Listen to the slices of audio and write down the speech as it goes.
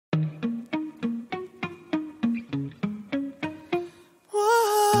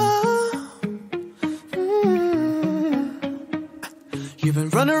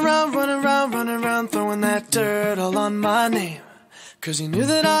running around, throwing that dirt all on my name. 'Cause you knew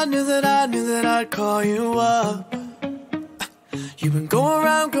that I'd call you up. You've been going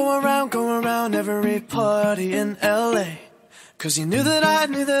around every party in LA. 'Cause you knew that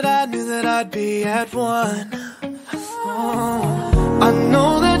I'd be at one. Oh, I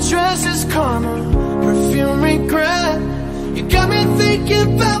know that dress is karma, perfume regret. You got me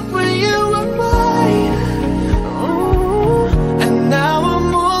thinking about when you were mine. Oh, and now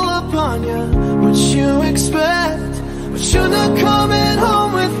I'm all up on you. What you expect? But you're not coming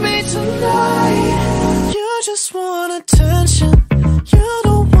home with me tonight. You just want attention. You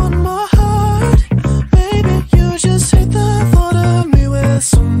don't want my heart. Maybe you just hate the thought of me with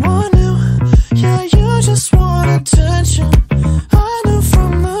someone new. Yeah, you just want attention. I knew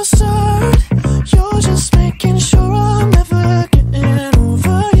from the start. You're just making sure I'm never getting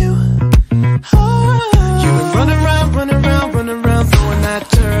over you. Oh. You've been running around, throwing that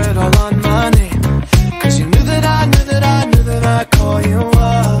dirt all on my name. 'Cause you knew that I'd call you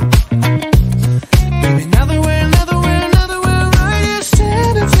up. Baby, now that we're right here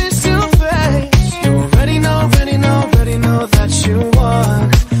standing face to face, you already know that you won.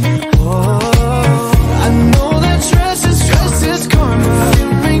 Oh, I know that dress is karma, you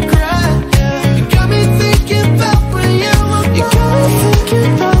regret. You got me thinking about when you were mine. You got me thinking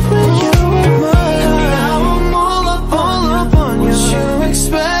about when you were mine. Now I'm all up on you. What you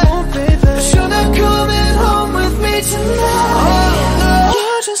expect? Oh, baby, but you're not coming home with me tonight. Oh, no. You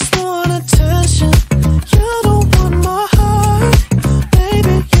just want attention. You don't want my heart.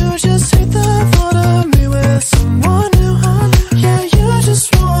 Baby, you just hate the thought of me with someone new. Yeah, you just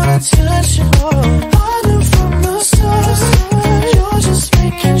want attention. I knew from the start. You're just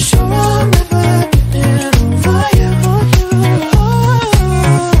making sure I'm never getting over you.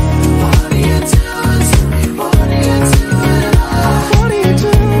 What are you doing to me? What are you doing? What are you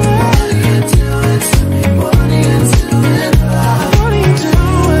doing? What are you doing to me? What are you doing? What are you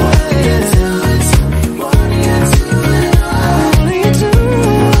doing? What are you doing to me? What are you doing?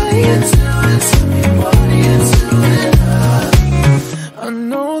 What are you doing to me? What are you doing? I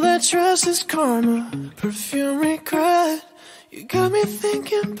know that dress is karma, perfume regret. You got me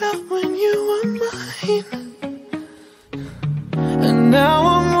thinking about when you were mine. And now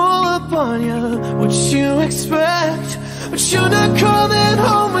I'm all up on you. What you expect? But you're not coming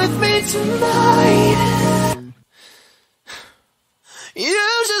home with me tonight. You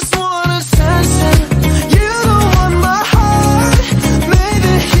just want attention. You don't want my heart.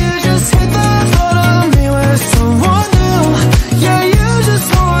 Maybe you just hate the thought of me with someone new. Yeah, you just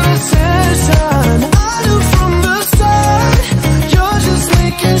want attention. I knew from the start. You're just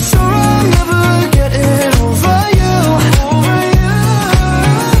making sure I'm never getting over you. Over you.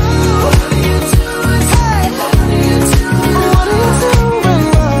 What are you doing? Hey. What are you doing? What are you doing?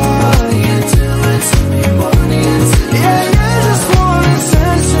 What are you doing to me? What are you doing? Yeah, you just want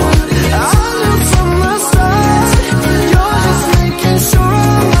attention. I knew from the start. You're just making sure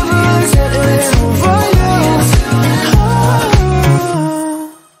I'm never getting over you. Oh.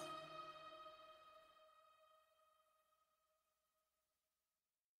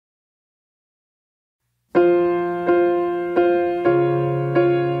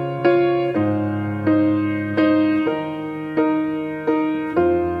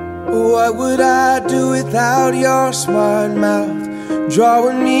 What would I do without your smart mouth?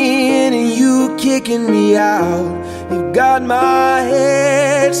 Drawing me in and you kicking me out. You got my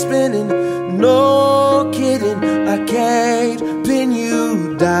head spinning, no kidding. I can't pin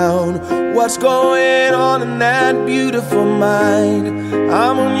you down. What's going on in that beautiful mind?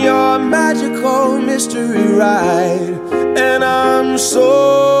 I'm on your magical mystery ride, and I'm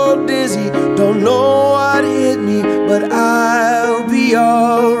so dizzy, don't know what hit me, but I'll be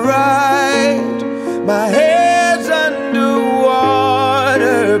alright. My head's underwater,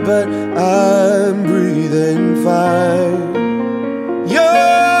 but I'm breathing fine.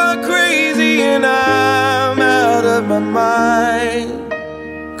 You're crazy and I'm out of my mind.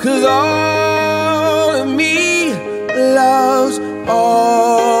 'Cause all of me loves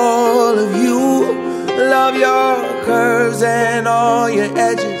all of you. Love your curves and all your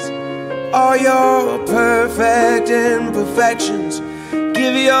edges, all your perfect imperfections.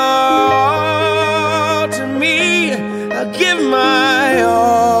 Give your all to me, I'll give my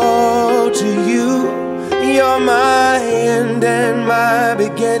all to you. You're my end and my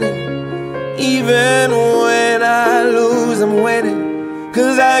beginning. Even when I lose, I'm winning.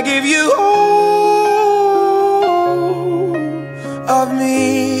 'Cause I give you all of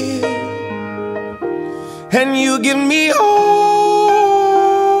me, and you give me all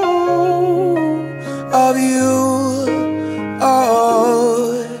of you.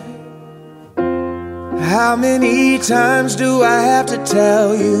 Oh, How many times do I have to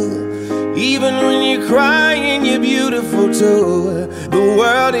tell you? Even when you're crying, you're beautiful too. The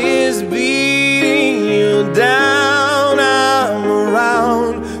world is beating you down. I'm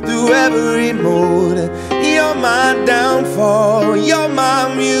around through every mood. You're my downfall, you're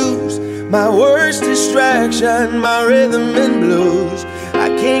my muse, my worst distraction, my rhythm and blues. I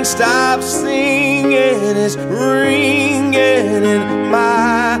can't stop singing, it's ringing in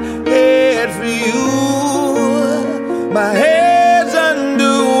my head for you. My head's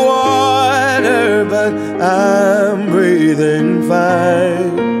underwater, but I'm breathing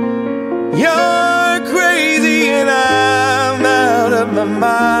fine. You're crazy and I'm out of my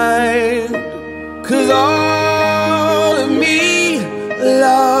mind. 'Cause all of me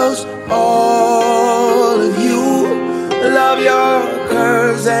loves all of you. Love your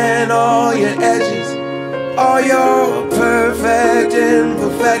curves and all your edges, all your perfect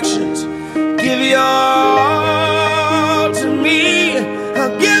imperfections. Give your all to me,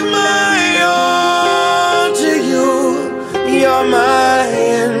 I'll give my all to you. You're my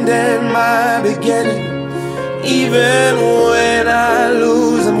end and my beginning. Even when I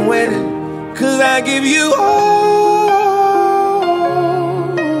lose, I'm winning. 'Cause I give you all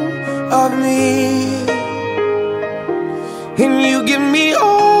of me, and you give me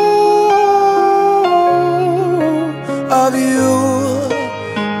all of you.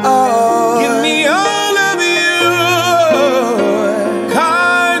 Oh, give me all of you.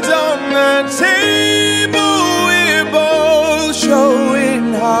 Cards on the table, we're both showing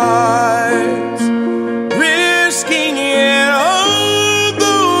hearts, risking it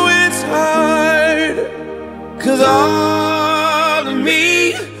although it's hard. 'Cause all of me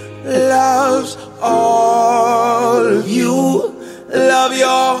loves all of you. Love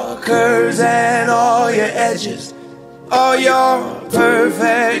your curves and all your edges, all your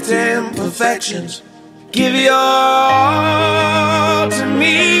perfect imperfections. Give your all to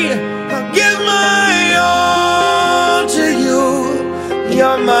me, I'll give my all to you.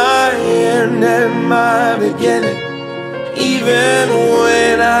 You're my end and my beginning. Even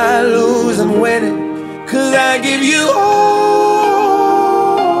when I lose, I'm winning. 'Cause I give you all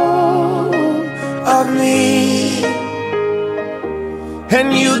of me, and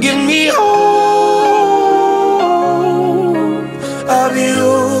you give me all of you.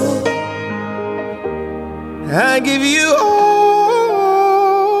 I give you all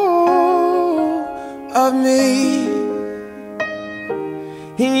of me,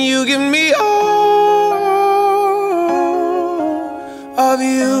 and you give me all of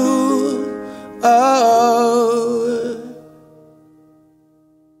you. Oh.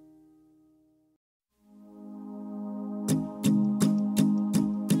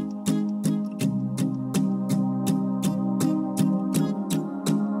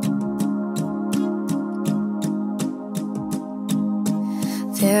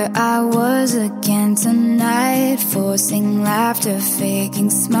 There I was again tonight, forcing laughter, faking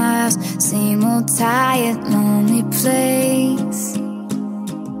smiles. Same old tired, lonely place.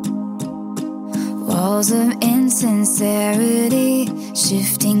 Walls of insincerity,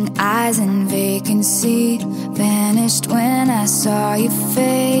 shifting eyes and vacancy. Vanished when I saw your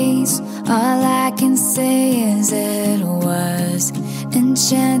face. All I can say is it was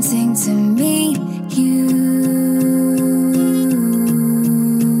enchanting to meet you.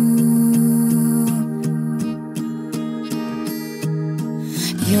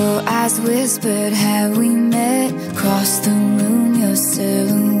 Your eyes whispered, have we met? Across the room, your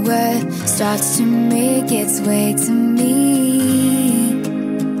silhouette starts to make its way to me.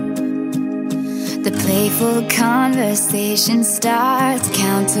 The playful conversation starts,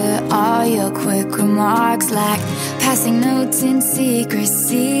 counter all your quick remarks like passing notes in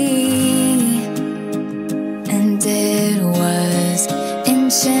secrecy. And it was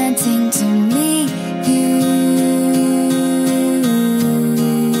enchanting to me.